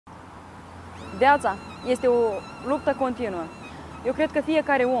Viața este o luptă continuă. Eu cred că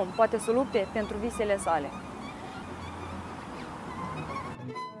fiecare om poate să lupte pentru visele sale.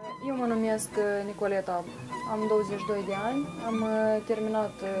 Eu mă numesc Nicoleta, am 22 de ani, am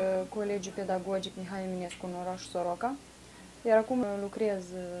terminat Colegiul Pedagogic Mihai Eminescu în orașul Soroca, iar acum lucrez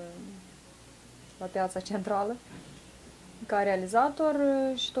la Piața Centrală ca realizator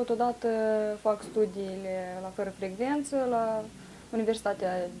și totodată fac studiile la fără frecvență la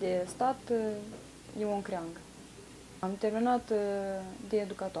Universitatea de Stat Ion Creang. Am terminat de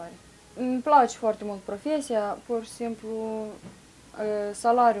educatoare. Îmi place foarte mult profesia, pur și simplu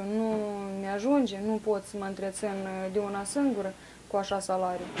salariul nu mi-ajunge, nu pot să mă întrețin de una singură cu așa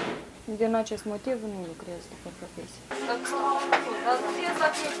salariu. Din acest motiv nu lucrez după profesie. Dar dacă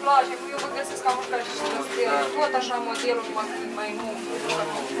îmi place, eu mă găsesc cam ca și tot așa modelul, mai nou,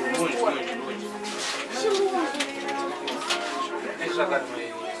 nu sport.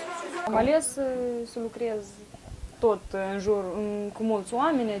 Am ales să lucrez tot în jur, cu mulți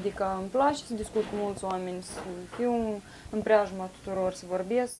oameni, adică îmi place să discut cu mulți oameni, să fiu în preajma tuturor, să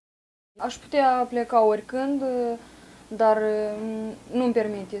vorbesc. Aș putea pleca oricând, dar nu-mi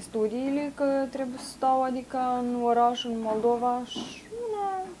permite studiile, că trebuie să stau adică în oraș, în Moldova, și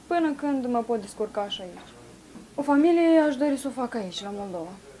până când mă pot descurca și aici. O familie aș dori să o fac aici, la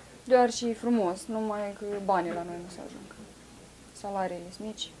Moldova, deoarece e frumos, numai că banii la noi nu se ajung. Salariile sunt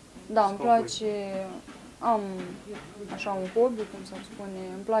mici. Da, îmi place, am așa un hobby, cum să spune,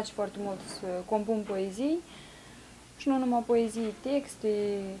 îmi place foarte mult să compun poezii și nu numai poezii, texte,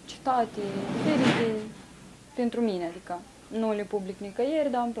 citate, diferite pentru mine, adică nu le public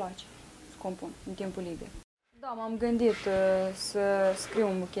nicăieri, dar îmi place să compun în timpul liber. Da, m-am gândit să scriu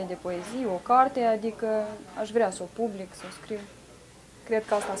un buchet de poezii, o carte, adică aș vrea să o public, să o scriu. Cred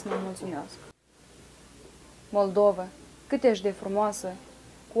că asta să mă mulțumească. Moldova, cât ești de frumoasă,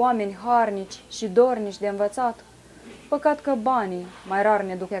 cu oameni harnici și dornici de învățat. Păcat că banii mai rar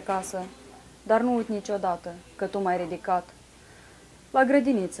ne duc acasă, dar nu uit niciodată că tu m-ai ridicat. La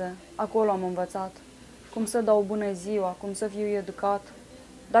grădiniță, acolo am învățat cum să dau bună ziua, cum să fiu educat,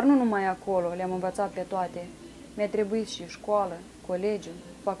 dar nu numai acolo, le-am învățat pe toate. Mi-a trebuit și școală, colegiu,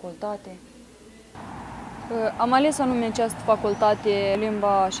 facultate. Am ales anume această facultate,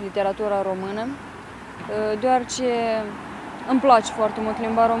 limba și literatura română, deoarece îmi place foarte mult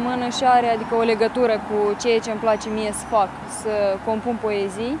limba română și are adică o legătură cu ceea ce îmi place mie să fac, să compun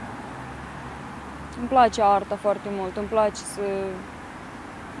poezii. Îmi place arta foarte mult, îmi place să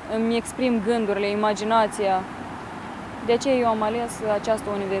îmi exprim gândurile, imaginația. De aceea eu am ales această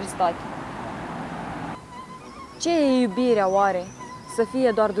universitate. Ce e iubirea oare? Să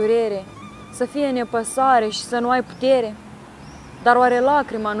fie doar durere, să fie nepăsare și să nu ai putere? Dar oare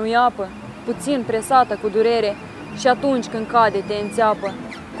lacrima nu-i apă, puțin presată cu durere, și atunci când cade te înțeapă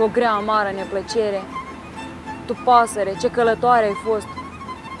cu o grea amară neplăcere? Tu, pasăre, ce călătoare ai fost,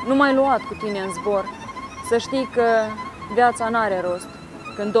 nu m-ai luat cu tine în zbor. Să știi că viața n-are rost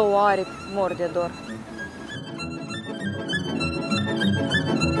când două aripi mor de dor.